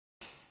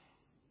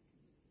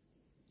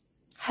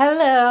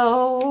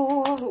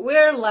Hello,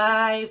 we're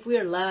live.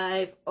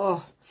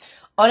 Oh,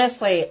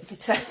 honestly,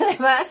 the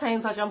amount of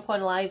times I jump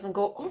on lives and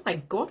go, oh my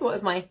God, what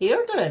is my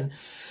hair doing?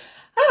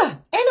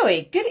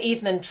 Anyway, good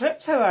evening,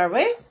 troops. How are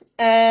we?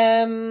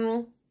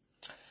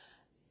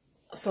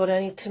 Sorry, I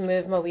need to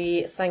move my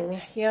wee thing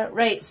here.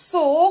 Right,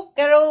 so,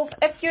 girls,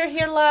 if you're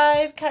here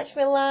live, catch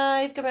me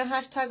live, give me a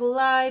hashtag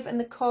live in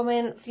the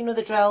comments, you know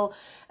the drill.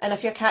 And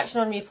if you're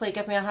catching on replay,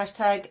 give me a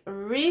hashtag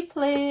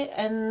replay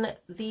in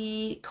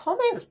the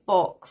comments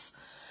box.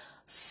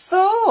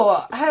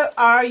 So, how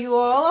are you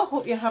all? I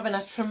hope you're having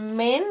a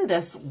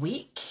tremendous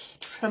week.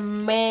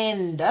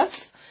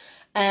 Tremendous.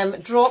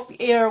 Drop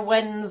your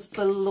wins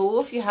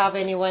below if you have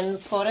any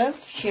wins for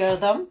us. Share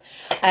them.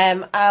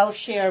 I'll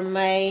share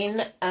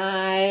mine.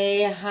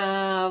 I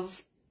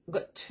have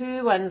got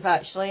 2 wins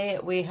actually.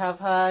 We have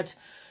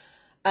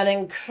an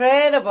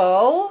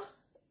incredible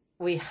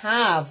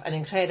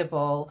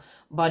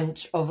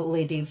bunch of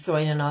ladies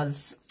joining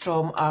us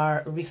from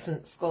our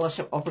recent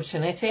scholarship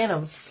opportunity, and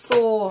I'm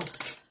so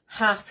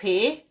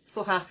happy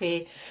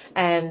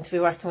to be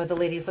working with the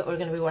ladies that we're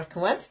going to be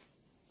working with.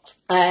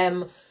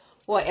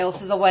 What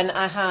else is a win?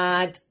 I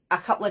had a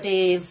couple of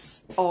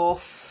days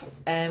off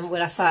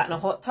where I sat in a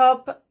hot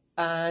tub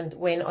and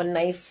went on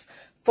nice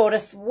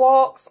forest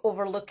walks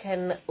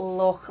overlooking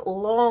Loch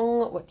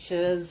Long, which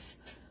is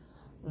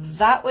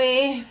that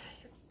way,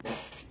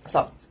 it's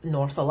up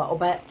north a little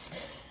bit.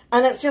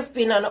 And it's just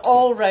been an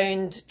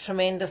all-round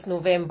tremendous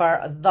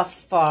November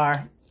thus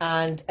far,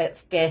 and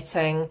it's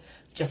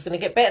just going to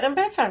get better and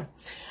better.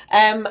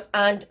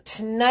 And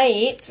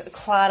tonight,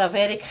 Clara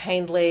very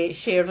kindly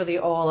shared with you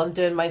all, I'm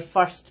doing my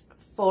first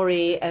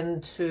foray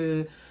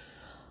into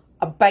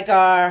a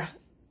bigger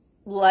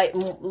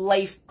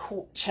life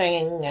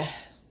coaching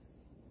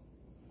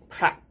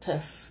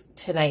practice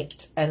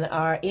tonight in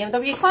our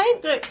EMW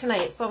client group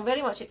tonight. So I'm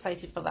very much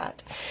excited for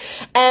that.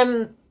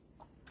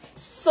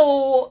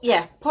 So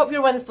yeah, pop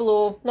your wins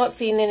below. Not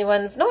seeing any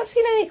wins, not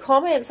seeing any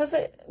comments. Is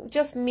it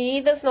just me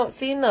that's not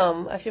seeing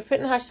them? If you're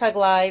putting hashtag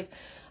live,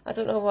 I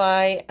don't know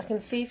why. I can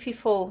see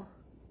people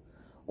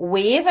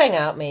waving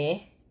at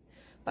me,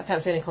 but I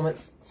can't see any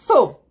comments.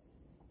 So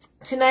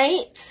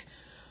tonight,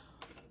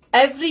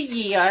 every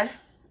year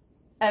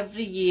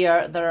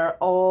there are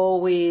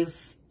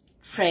always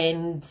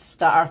trends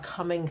that are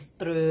coming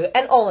through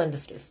in all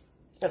industries.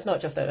 It's not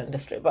just our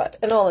industry, but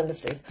in all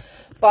industries.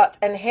 But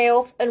in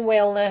health and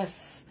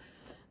wellness,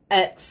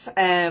 it's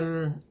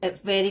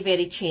very,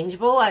 very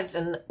changeable.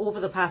 And over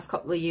the past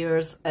couple of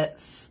years,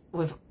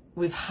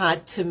 we've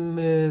had to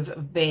move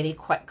very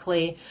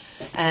quickly,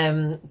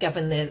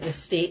 given the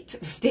state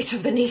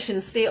of the nation,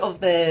 state of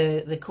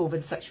the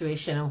COVID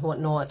situation and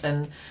whatnot.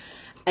 And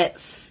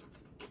it's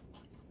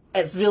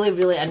really,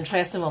 really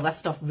interesting. Well, this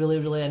stuff really,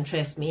 really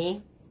interests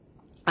me.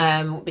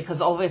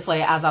 Because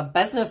obviously as a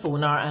business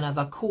owner and as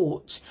a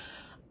coach,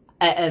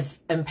 it is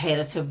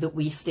imperative that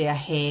we stay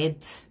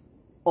ahead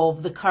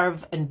of the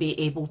curve and be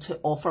able to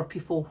offer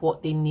people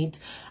what they need,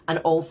 and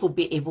also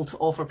be able to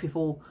offer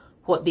people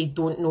what they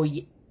don't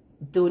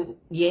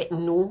yet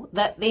know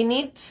that they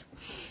need.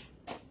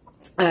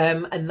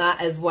 And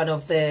that is one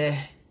of the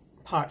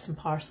parts and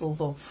parcels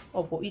of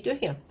what we do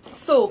here.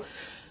 So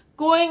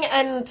going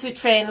into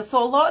trends,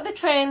 so a lot of the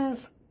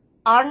trends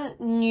aren't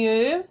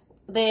new.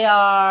 They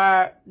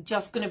are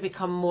just going to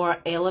become more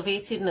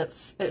elevated, and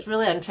it's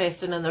really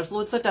interesting, and there's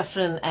loads of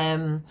different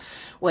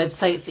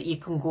websites that you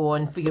can go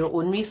on for your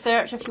own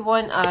research if you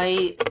want.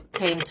 I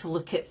tend to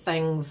look at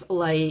things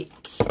like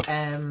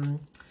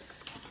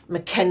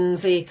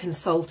McKinsey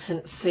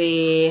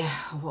consultancy.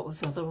 What was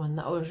the other one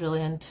that I was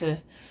really into?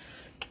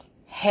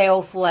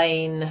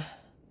 Healthline.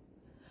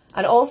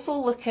 And also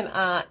looking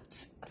at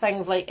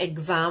things like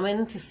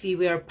Examine to see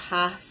what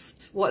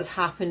has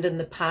happened in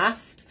the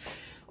past,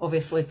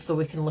 obviously, so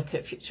we can look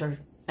at future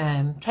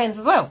trends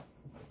as well.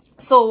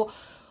 So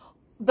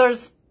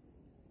there's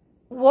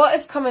what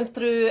is coming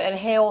through in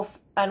health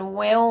and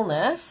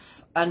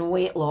wellness and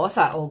weight loss,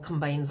 that all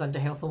combines under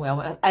health and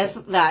wellness, is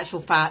the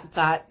actual fact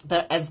that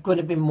there is going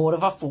to be more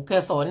of a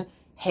focus on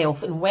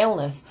health and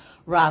wellness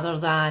rather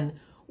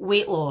than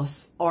weight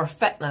loss or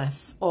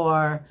fitness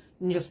or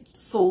just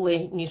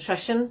solely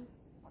nutrition.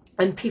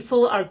 And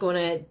people are going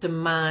to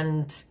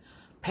demand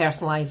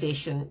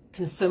personalization.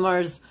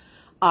 Consumers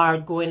are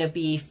going to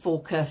be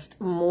focused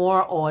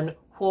more on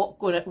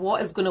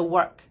what is going to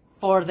work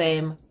for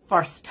them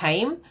first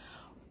time,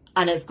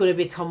 and it's going to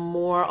become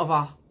more of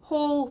a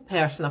whole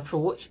person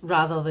approach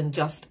rather than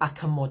just a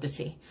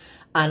commodity.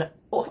 And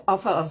I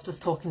was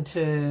just talking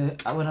to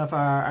one of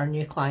our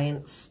new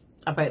clients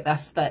about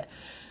this, that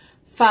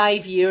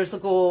 5 years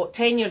ago,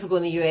 10 years ago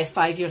in the US,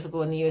 5 years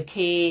ago in the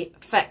UK,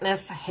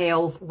 fitness,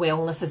 health,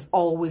 wellness has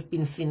always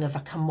been seen as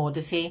a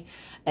commodity.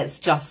 It's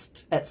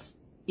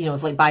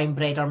like buying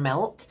bread or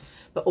milk.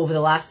 But over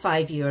the last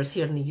 5 years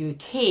here in the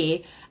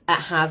UK,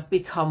 it has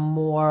become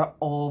more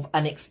of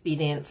an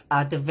experience,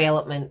 a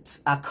development,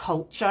 a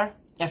culture,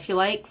 if you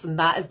like, and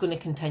that is going to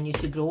continue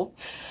to grow.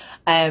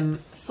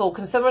 So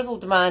consumers will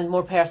demand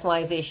more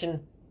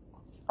personalisation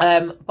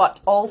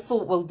but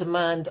also will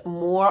demand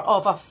more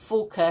of a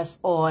focus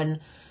on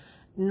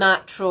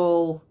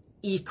natural,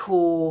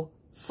 eco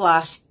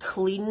 /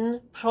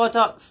 clean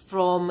products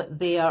from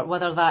there,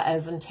 whether that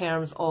is in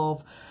terms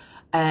of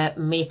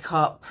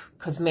makeup,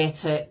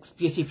 cosmetics,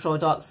 beauty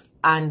products,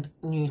 and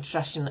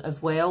nutrition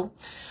as well.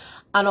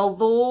 And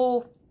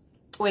although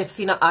we've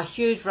seen a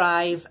huge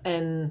rise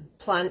in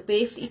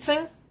plant-based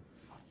eating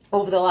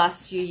over the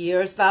last few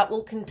years, that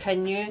will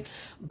continue,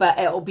 but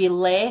it will be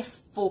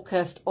less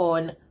focused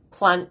on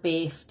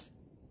plant-based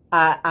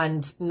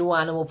and no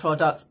animal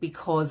products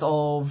because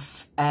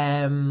of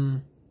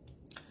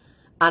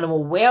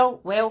animal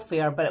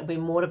welfare, but it'll be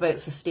more about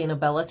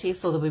sustainability.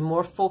 So there'll be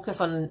more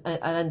focus on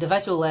an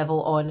individual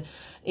level on,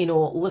 you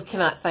know,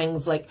 looking at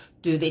things like,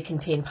 do they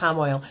contain palm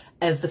oil?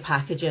 Is the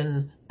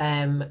packaging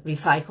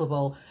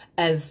recyclable?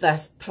 Is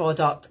this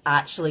product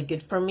actually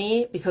good for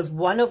me? Because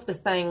one of the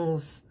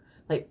things,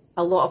 like,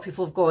 a lot of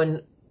people have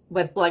gone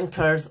with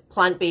blinkers,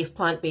 plant-based,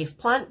 plant-based,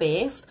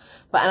 plant-based,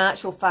 but in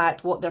actual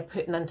fact, what they're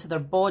putting into their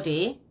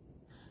body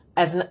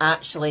isn't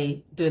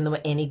actually doing them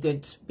any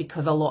good,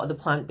 because a lot of the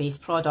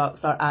plant-based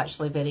products are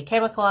actually very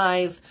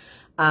chemicalized,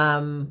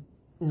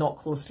 not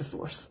close to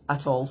source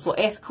at all. So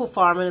ethical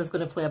farming is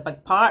going to play a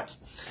big part.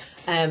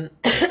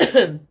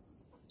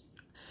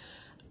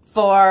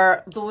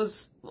 For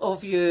those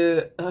of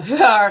you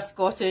who are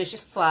Scottish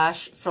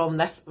 / from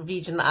this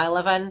region that I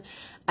live in,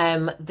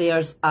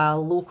 there's a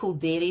local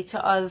dairy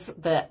to us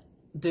that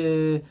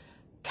do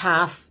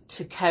calf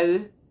to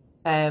cow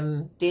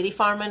dairy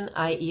farming,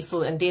 i.e.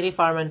 so in dairy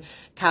farming,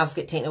 calves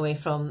get taken away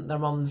from their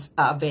mums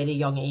at a very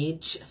young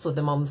age, so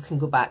the mums can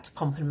go back to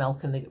pumping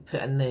milk and they get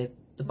put in the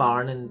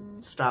barn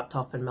and strapped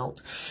up and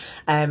milked.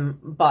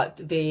 But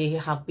they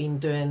have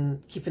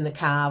been keeping the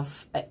cow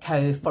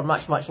for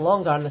much, much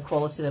longer, and the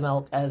quality of the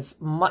milk is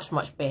much,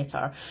 much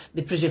better.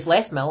 They produce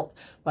less milk,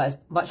 but it's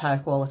much higher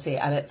quality,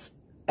 and it's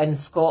in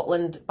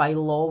Scotland, by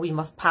law, we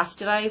must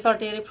pasteurise our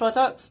dairy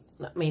products.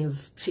 That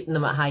means treating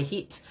them at high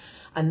heat,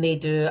 and they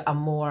do a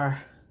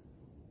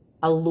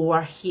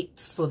lower heat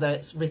so that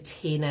it's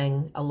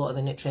retaining a lot of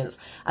the nutrients.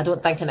 I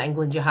don't think in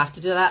England you have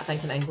to do that. I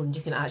think in England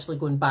you can actually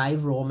go and buy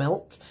raw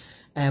milk.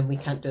 We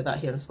can't do that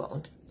here in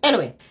Scotland.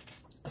 Anyway,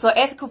 so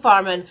ethical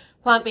farming,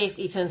 plant-based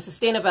eating,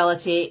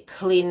 sustainability,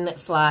 clean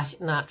 /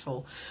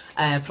 natural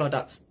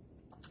products.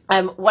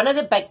 One of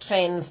the big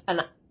trends,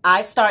 and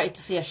I've started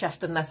to see a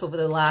shift in this over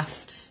the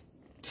last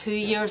 2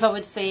 years, I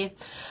would say,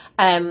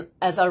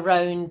 is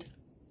around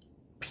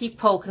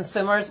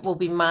consumers will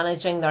be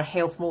managing their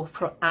health more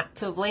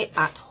proactively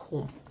at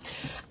home.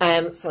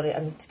 Sorry,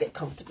 I need to get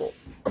comfortable.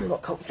 I'm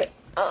not comfy.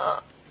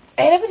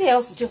 Anybody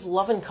else is just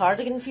loving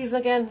cardigan season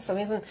again? It's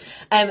amazing.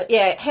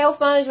 Yeah, health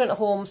management at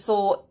home.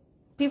 So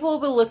people will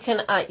be looking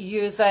at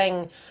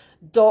using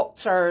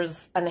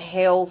doctors and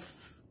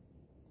health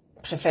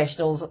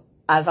professionals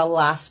as a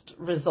last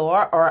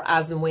resort, or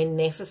as and when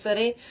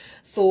necessary.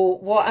 So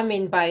what I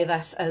mean by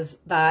this is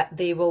that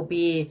they will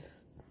be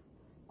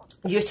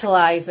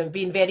utilising,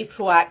 being very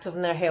proactive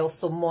in their health,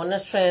 so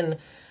monitoring,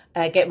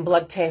 getting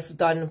blood tests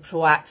done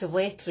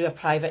proactively through a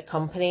private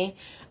company.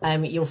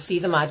 You'll see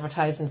them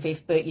advertised on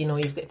Facebook. You know,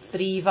 you've got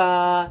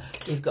Thriva,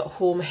 you've got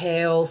Home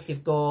Health,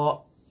 you've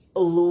got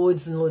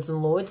loads and loads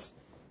and loads.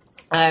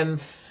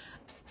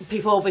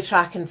 People will be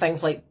tracking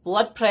things like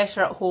blood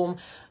pressure at home.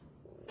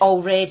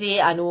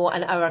 Already, I know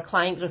in our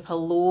client group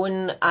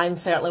alone, I'm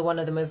certainly one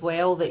of them as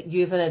well, that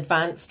using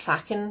advanced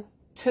tracking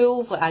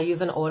tools. Like I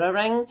use an Aura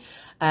Ring.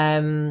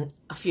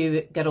 A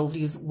few girls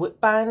use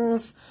Whoop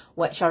bands,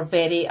 which are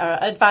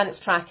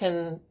advanced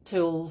tracking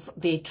tools.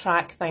 They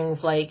track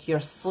things like your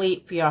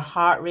sleep, your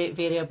heart rate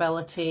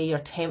variability, your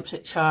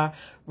temperature,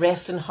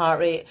 resting heart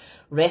rate,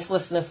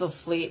 restlessness of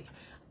sleep,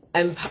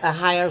 a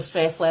higher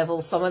stress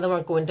level. Some of them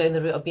are going down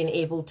the route of being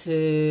able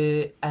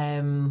to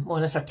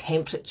monitor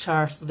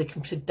temperature so they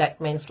can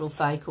predict menstrual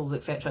cycles,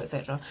 etc.,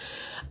 etc.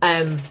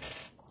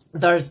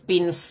 There's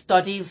been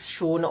studies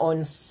shown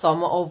on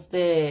some of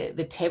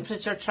the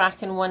temperature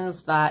tracking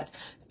ones that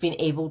it's been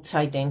able to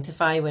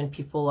identify when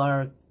people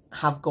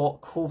have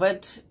got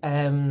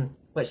COVID,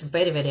 which is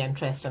very, very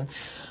interesting.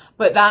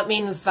 But that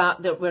means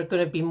that we're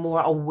going to be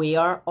more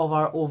aware of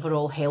our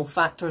overall health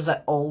factors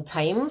at all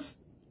times,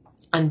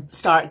 and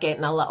start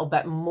getting a little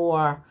bit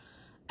more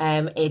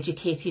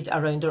educated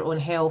around our own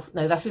health.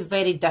 Now, this is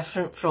very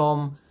different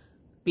from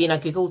being a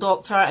Google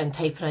doctor and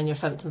typing in your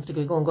symptoms to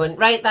Google and going,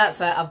 right,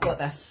 that's it, I've got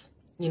this.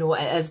 You know,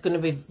 it is going to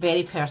be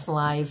very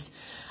personalised.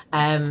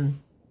 And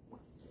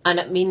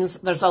it means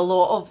there's a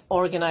lot of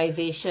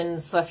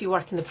organisations. So if you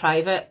work in the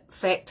private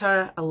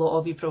sector, a lot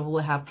of you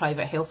probably have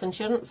private health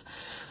insurance.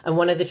 And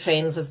one of the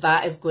trends is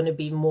that is going to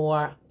be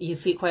more, you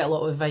see quite a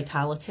lot with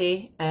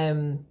Vitality.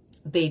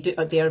 They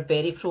are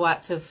very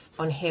proactive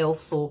on health,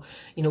 so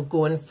you know,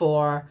 going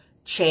for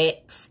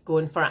checks,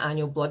 going for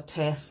annual blood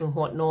tests and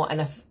whatnot.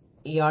 And if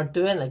you are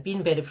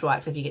being very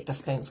proactive, you get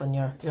discounts on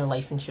your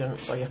life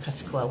insurance or your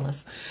critical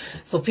illness.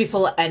 So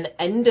people in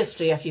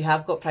industry, if you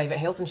have got private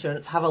health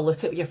insurance, have a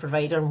look at your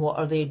provider and what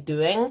are they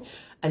doing.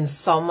 And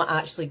some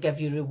actually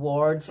give you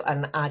rewards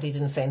and added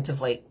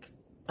incentives like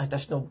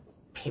additional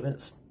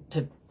payments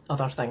to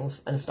other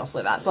things and stuff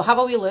like that. So have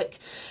a wee look,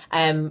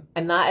 and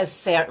that is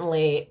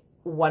certainly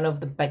one of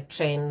the big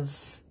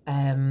trends.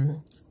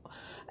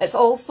 It's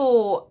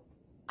also,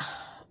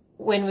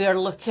 when we are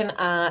looking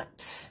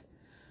at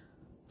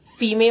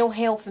female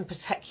health in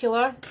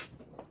particular,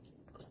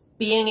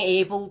 being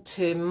able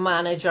to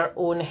manage our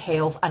own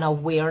health and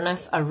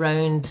awareness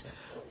around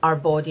our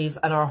bodies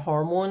and our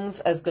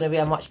hormones is going to be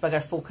a much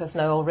bigger focus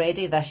now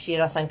already. This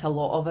year, I think a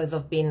lot of us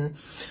have been,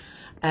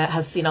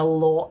 has seen a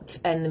lot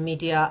in the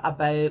media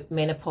about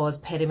menopause,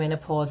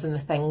 perimenopause, and the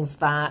things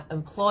that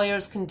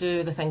employers can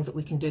do, the things that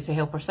we can do to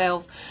help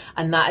ourselves.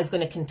 And that is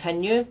going to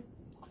continue.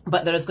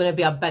 But there is going to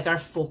be a bigger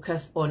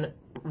focus on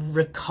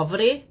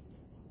recovery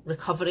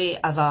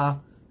as a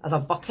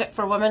bucket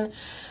for women.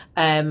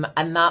 And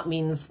that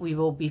means we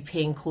will be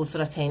paying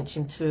closer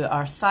attention to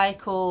our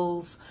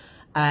cycles,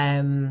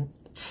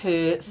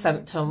 to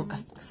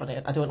sorry,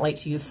 I don't like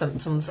to use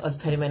symptoms as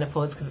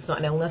perimenopause because it's not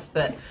an illness,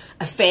 but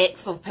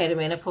effects of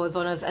perimenopause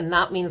on us. And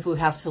that means we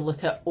have to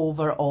look at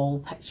overall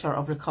picture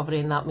of recovery,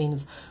 and that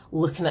means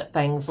looking at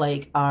things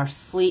like our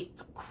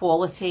sleep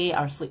quality,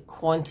 our sleep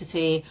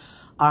quantity,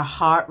 our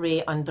heart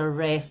rate under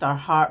rest, our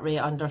heart rate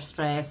under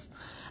stress,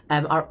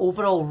 our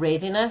overall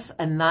readiness.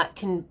 And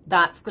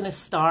that's going to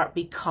start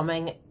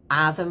becoming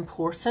as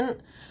important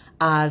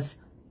as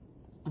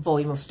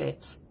volume of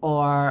steps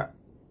or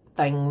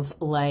things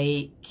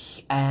like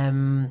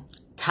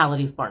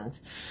calories burned.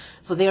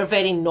 So they're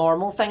very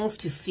normal things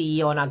to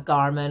see on a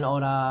Garmin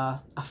or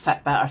a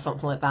Fitbit or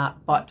something like that,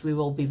 but we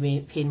will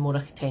be paying more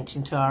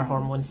attention to our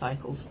hormone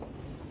cycles.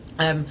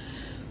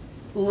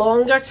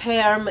 Longer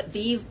term,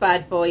 these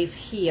bad boys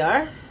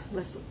here,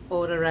 this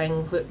Oura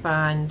Ring, Whoop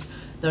Band,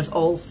 there's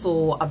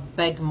also a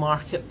big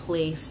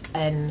marketplace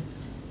in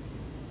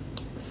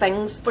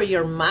things for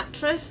your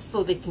mattress,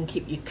 so they can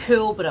keep you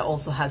cool, but it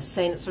also has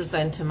sensors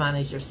in to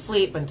manage your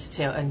sleep and to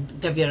tell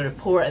and give you a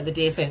report of the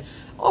day saying,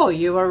 oh,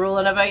 you were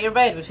rolling about your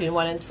bed between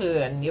 1 and 2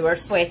 and you were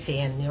sweaty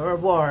and you were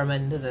warm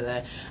and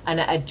and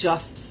it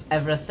adjusts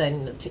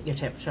everything, your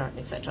temperature,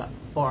 etc.,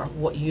 for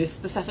what you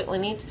specifically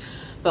need.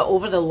 But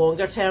over the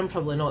longer term,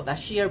 probably not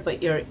this year,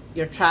 but your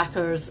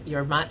trackers,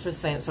 your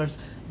mattress sensors,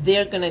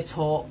 they're going to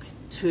talk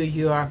to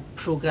your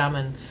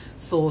programming.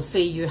 So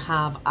say you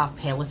have a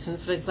Peloton,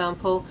 for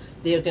example,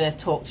 they're going to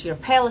talk to your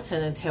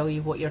Peloton and tell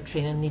you what your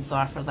training needs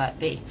are for that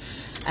day.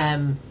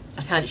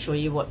 I can't show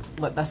you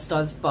what this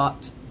does,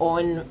 but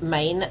on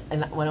mine,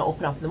 and when I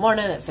open up in the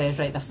morning, it says,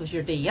 right, this was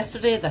your day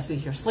yesterday, this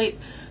is your sleep.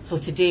 So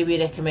today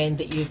we recommend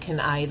that you can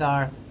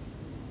either,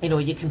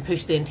 you can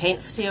push the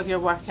intensity of your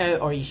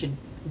workout, or you should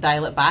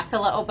dial it back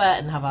a little bit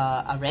and have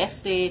a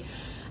rest day.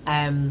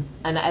 And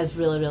it is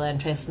really, really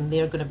interesting.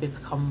 They're going to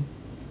become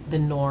the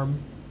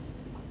norm.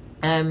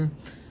 In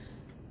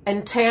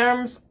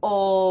terms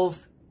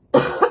of,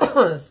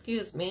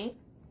 excuse me,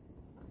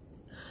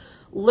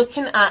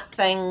 looking at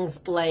things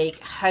like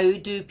how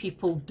do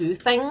people do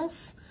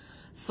things,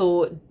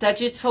 so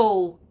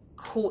digital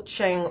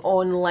coaching,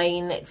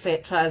 online,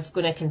 etc., is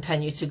going to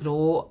continue to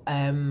grow.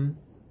 It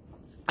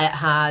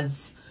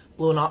has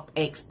blown up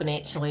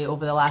exponentially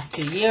over the last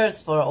 2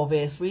 years for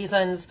obvious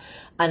reasons,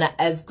 and it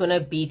is going to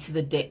be to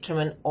the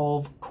detriment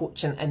of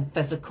coaching in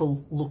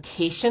physical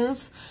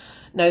locations.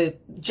 Now,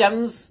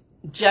 gyms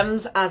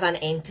as an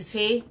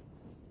entity,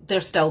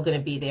 they're still going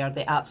to be there.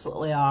 They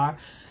absolutely are.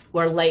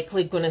 We're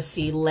likely going to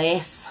see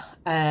less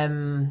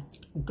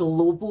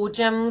global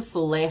gyms,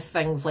 so less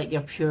things like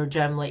your pure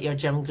gym, like your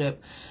gym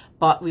group,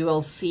 but we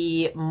will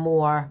see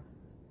more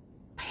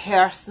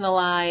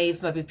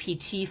personalised, maybe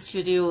PT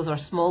studios or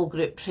small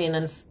group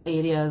training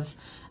areas,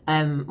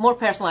 more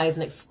personalised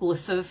and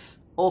exclusive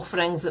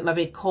offerings that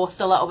maybe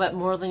cost a little bit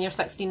more than your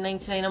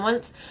 $16.99 a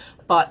month,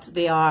 but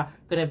they are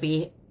going to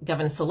be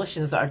given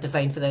solutions that are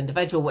designed for the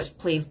individual, which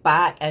plays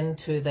back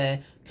into the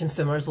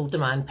consumers will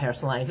demand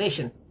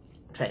personalisation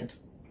trend.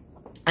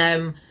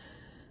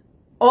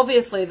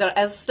 Obviously, there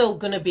is still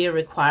going to be a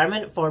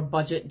requirement for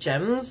budget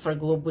gyms, for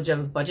global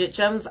gyms, budget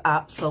gyms,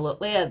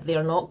 absolutely.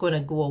 They're not going to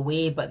go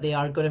away, but they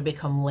are going to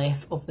become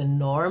less of the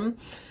norm.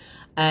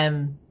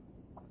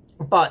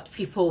 But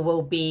people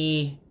will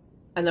be,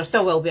 and there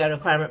still will be a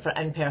requirement for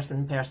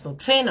in-person personal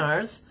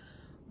trainers,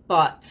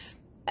 but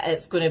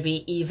it's going to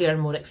be easier and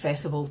more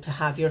accessible to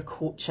have your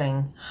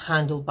coaching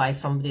handled by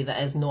somebody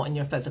that is not in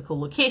your physical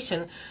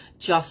location,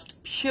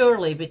 just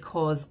purely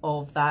because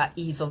of that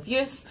ease of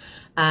use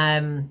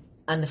and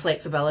the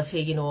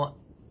flexibility.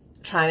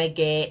 Trying to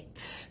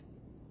get,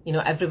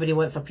 everybody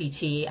wants a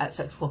PT at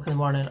 6 o'clock in the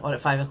morning or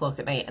at 5 o'clock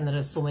at night, and there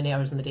is so many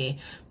hours in the day.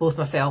 Both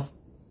myself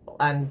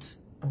and,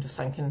 I'm just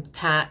thinking,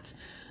 Kat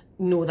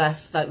know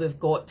this, that we've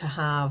got to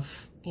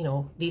have,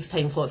 these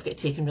time slots get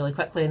taken really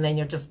quickly, and then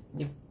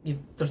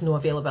there's no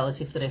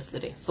availability for the rest of the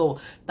day. So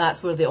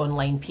that's where the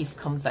online piece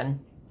comes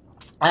in.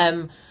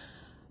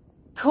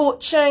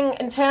 Coaching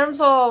in terms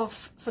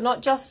of, so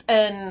not just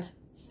in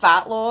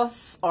fat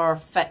loss or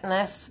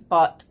fitness,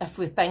 but if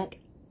we think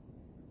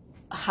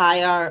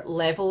higher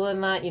level than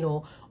that,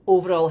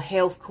 overall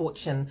health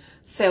coaching,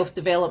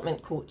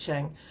 self-development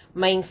coaching,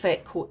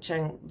 mindset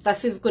coaching.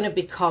 This is going to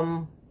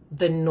become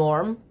the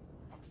norm.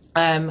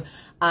 And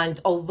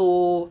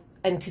although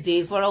in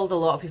today's world, a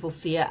lot of people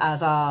see it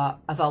as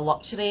a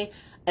luxury,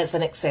 it's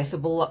an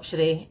accessible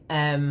luxury.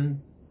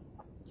 And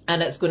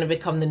it's going to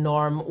become the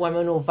norm.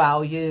 Women will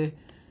value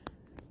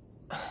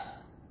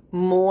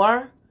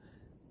more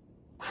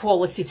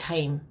quality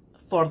time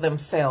for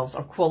themselves,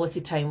 or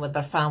quality time with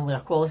their family, or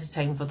quality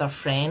time with their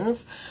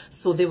friends.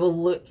 So they will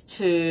look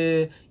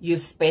to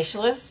use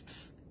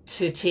specialists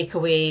to take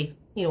away,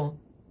 you know,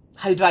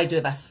 how do I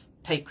do this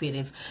type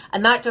queries.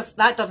 And that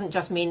doesn't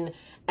just mean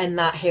in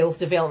that health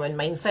development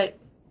mindset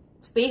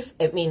space,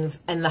 it means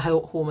in the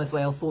home as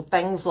well. So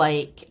things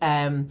like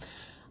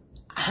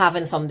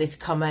having somebody to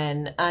come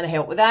in and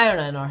help with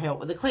ironing, or help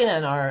with the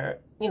cleaning, or,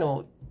 you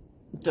know,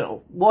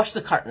 wash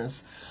the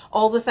curtains,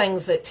 all the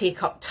things that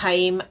take up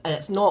time, and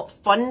it's not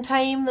fun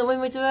time that when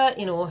we do it,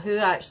 you know, who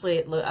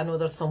actually, look, I know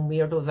there's some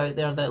weirdos out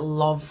there that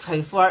love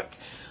housework,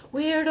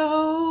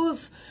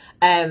 weirdos.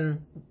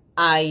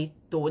 I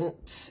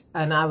don't,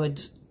 and I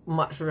would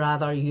much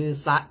rather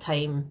use that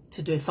time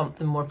to do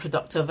something more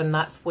productive, and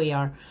that's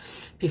where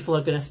people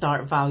are going to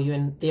start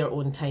valuing their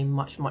own time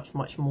much, much,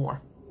 much more,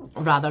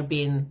 rather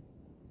being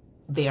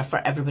there for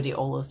everybody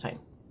all the time.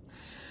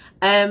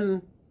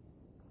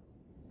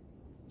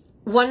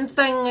 One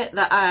thing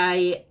that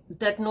I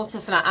did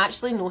notice, and I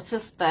actually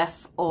noticed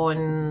this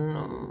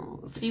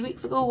on 3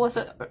 weeks ago, was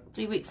it?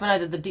 3 weeks, when I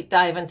did the deep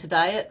dive into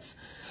diets,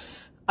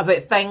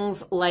 about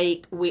things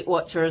like Weight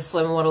Watchers,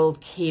 Slim World,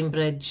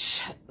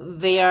 Cambridge.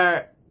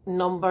 Their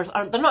numbers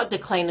are, they're not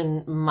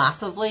declining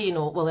massively, you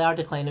know, well, they are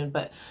declining,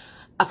 but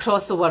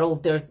across the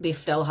world they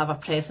still have a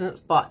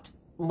presence, but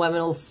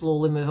women will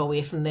slowly move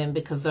away from them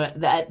because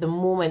at the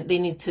moment they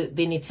need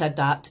to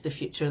adapt to the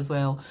future as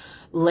well.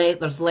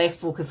 There's less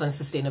focus on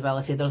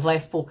sustainability, there's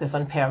less focus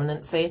on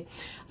permanency,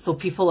 so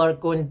people are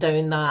going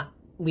down that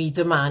we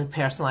demand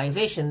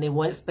personalisation. They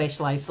want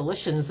specialised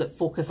solutions that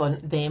focus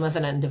on them as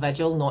an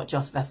individual, not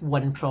just this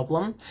one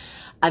problem.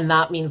 And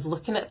that means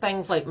looking at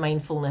things like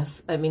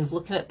mindfulness. It means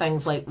looking at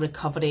things like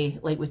recovery,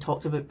 like we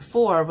talked about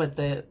before, with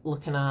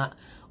looking at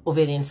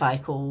ovarian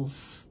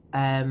cycles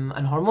and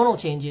hormonal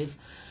changes,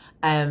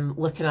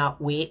 looking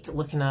at weight,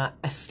 looking at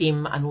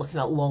esteem, and looking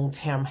at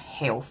long-term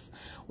health,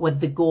 with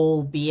the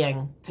goal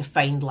being to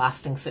find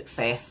lasting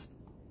success.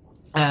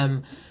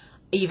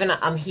 Even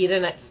I'm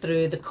hearing it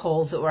through the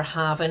calls that we're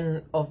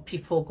having of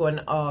people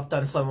going, oh, I've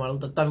done Slim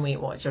World, I've done Weight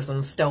Watchers, and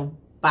I'm still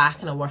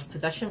back in a worse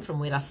position from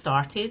where I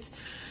started.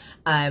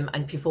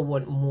 And people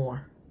want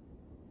more.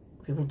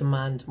 People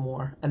demand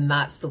more. And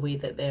that's the way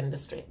that the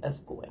industry is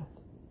going.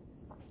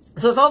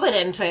 So it's all very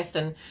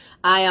interesting.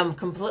 I am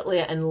completely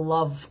in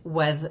love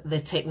with the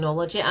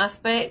technology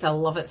aspect. I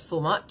love it so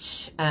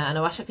much. And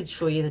I wish I could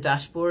show you the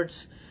dashboard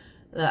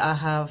that I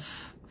have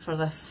for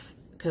this,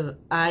 because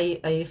I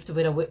used to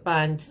wear a Whoop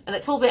band and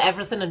it told me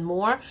everything and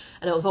more,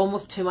 and it was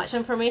almost too much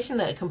information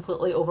that it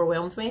completely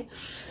overwhelmed me.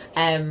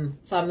 So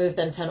I moved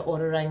into an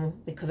Oura Ring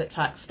because it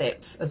tracks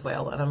steps as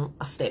well, and I'm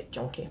a step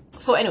junkie.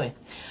 So anyway,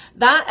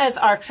 that is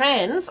our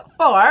trends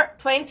for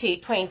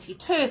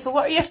 2022. So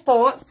what are your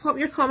thoughts? Pop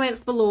your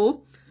comments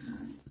below.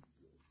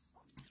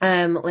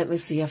 Let me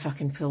see if I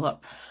can pull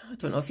up. I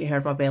don't know if you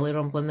heard my belly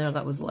rumbling there,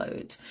 that was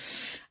loud.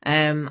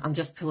 I'm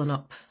just pulling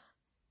up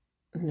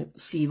and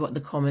see what the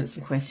comments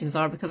and questions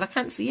are, because I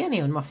can't see any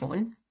on my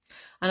phone.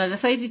 And I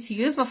decided to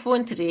use my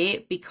phone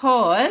today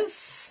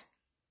because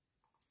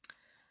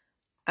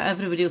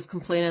everybody was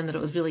complaining that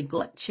it was really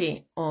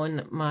glitchy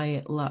on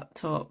my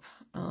laptop.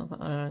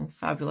 Oh,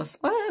 fabulous.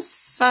 Oh,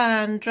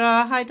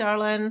 Sandra, hi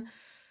darling.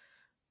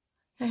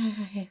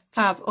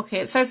 Fab. Okay,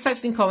 it says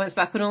 16 comments,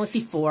 but I can only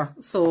see 4.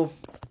 So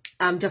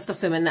I'm just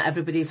assuming that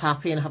everybody's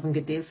happy and having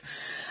good days.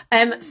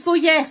 So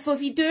yeah, so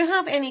if you do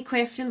have any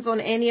questions on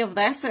any of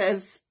this, it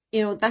is,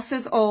 you know, this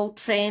is all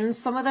trends.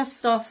 Some of this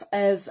stuff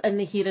is in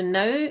the here and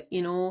now,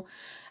 you know,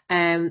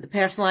 the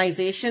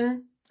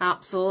personalisation,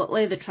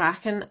 absolutely. The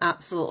tracking,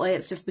 absolutely.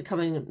 It's just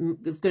becoming,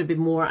 it's going to be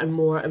more and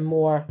more and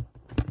more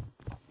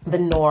the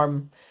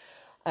norm,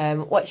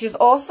 which is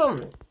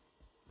awesome.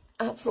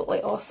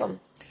 Absolutely awesome.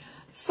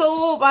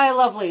 So, my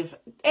lovelies,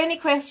 any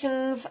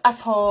questions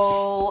at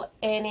all?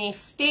 Any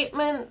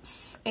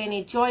statements?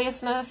 Any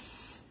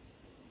joyousness?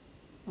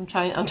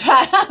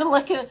 I'm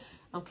looking,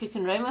 I'm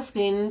cooking around my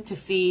screen to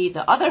see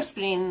the other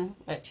screen,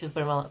 which is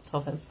where my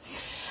laptop is.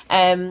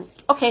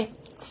 Okay,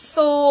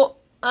 so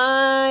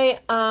I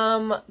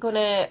am going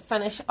to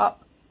finish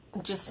up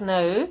just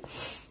now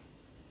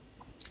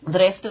the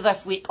rest of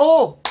this week.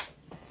 Oh,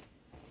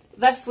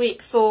 this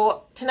week.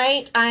 So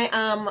tonight I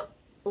am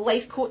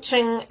life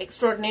coaching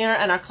extraordinaire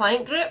in our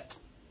client group.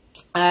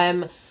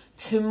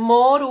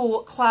 Tomorrow,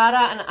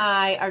 Clara and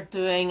I are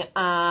doing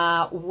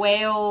a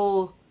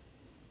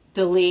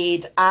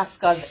delayed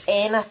Ask Us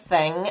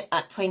Anything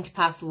at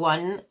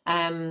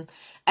 1:20.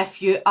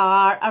 If you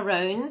are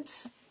around,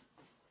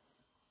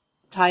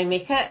 try and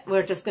make it.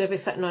 We're just going to be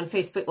sitting on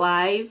Facebook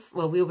Live.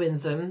 Well, we'll be in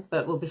Zoom,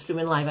 but we'll be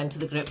streaming live into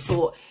the group.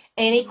 So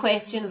any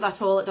questions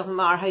at all, it doesn't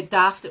matter how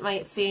daft it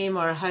might seem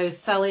or how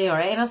silly or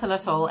anything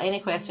at all, any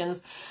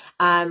questions.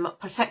 I'm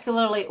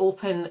particularly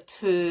open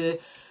to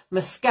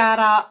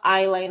mascara,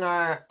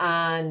 eyeliner,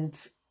 and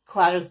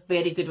Clara's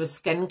very good with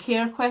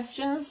skincare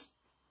questions.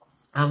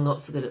 I'm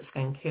not so good at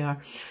skincare.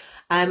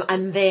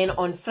 And then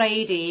on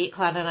Friday,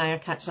 Clara and I are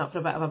catching up for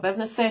a bit of a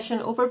business session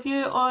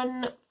overview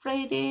on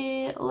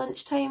Friday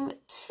lunchtime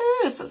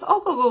too. So it's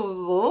all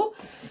go.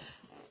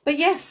 But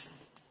yes,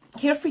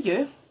 here for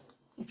you.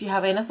 If you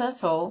have anything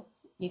at all,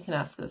 you can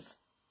ask us.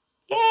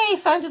 Yay,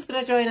 Sandra's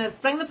going to join us.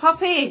 Bring the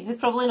puppy. He's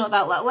probably not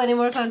that little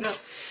anymore, Sandra.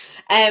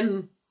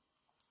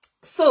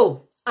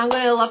 So I'm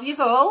going to love you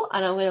all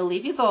and I'm going to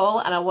leave you all.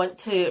 And I want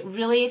to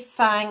really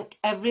thank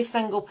every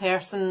single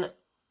person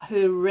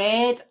who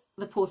read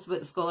the post about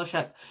the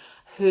scholarship,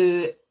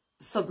 who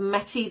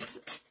submitted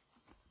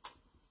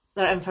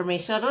their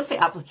information. I don't say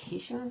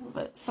application,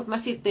 but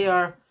submitted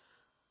their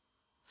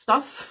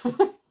stuff.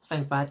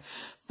 Sounds bad.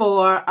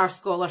 For our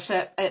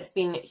scholarship. It's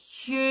been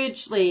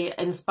hugely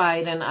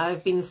inspiring.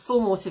 I've been so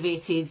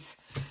motivated,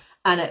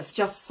 and it's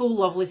just so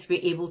lovely to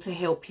be able to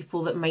help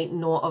people that might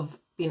not have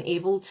been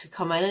able to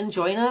come in and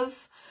join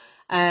us.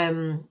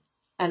 And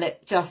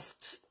it's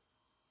just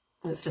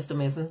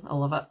amazing. I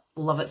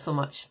love it so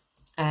much.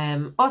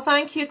 Oh,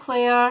 thank you,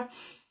 Claire.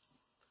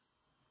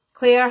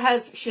 Claire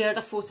has shared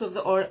a photo of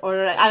the Aura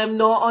ring. I'm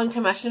not on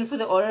commission for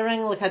the Aura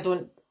ring. Like,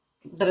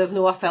 there is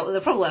no affiliate.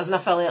 There probably is an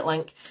affiliate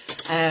link.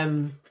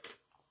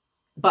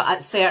 But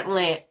it's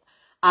certainly,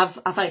 I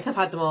think I've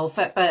had them all.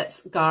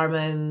 Fitbits,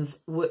 Garmin's,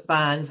 Whoop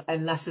bands,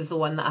 and this is the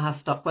one that I have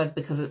stuck with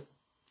because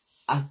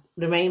I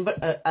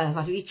remember I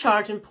have a wee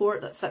charging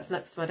port that sits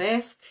next to my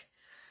desk.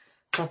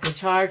 So I can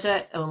charge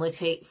it. It only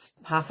takes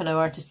half an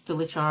hour to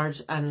fully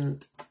charge,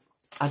 and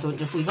I don't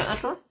just leave it in a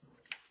drawer.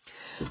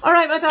 All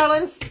right, my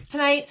darlings.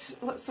 Tonight,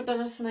 what's for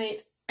dinner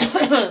tonight?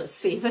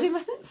 Savoury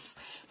mints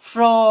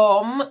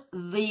from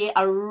the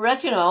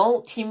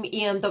original Team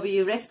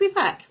EMW recipe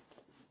pack.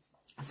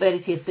 It's very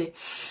tasty.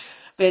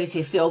 Very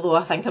tasty, although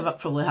I think I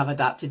probably have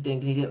adapted the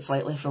ingredients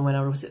slightly from when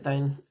I wrote it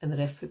down in the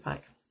recipe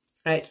pack.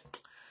 Right.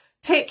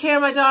 Take care,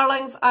 my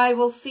darlings. I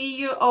will see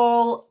you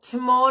all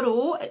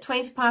tomorrow at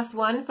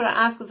 1:20 for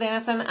Ask Us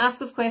Anything.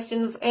 Ask us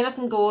questions.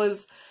 Anything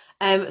goes.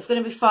 It's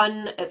going to be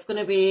fun. It's going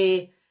to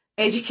be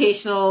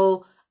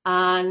educational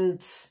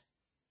and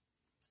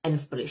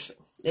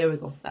inspirational. There we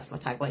go. That's my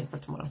tagline for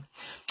tomorrow.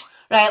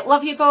 Right.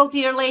 Love you all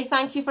dearly.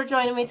 Thank you for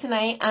joining me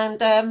tonight,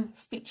 and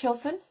speak to you all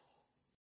soon.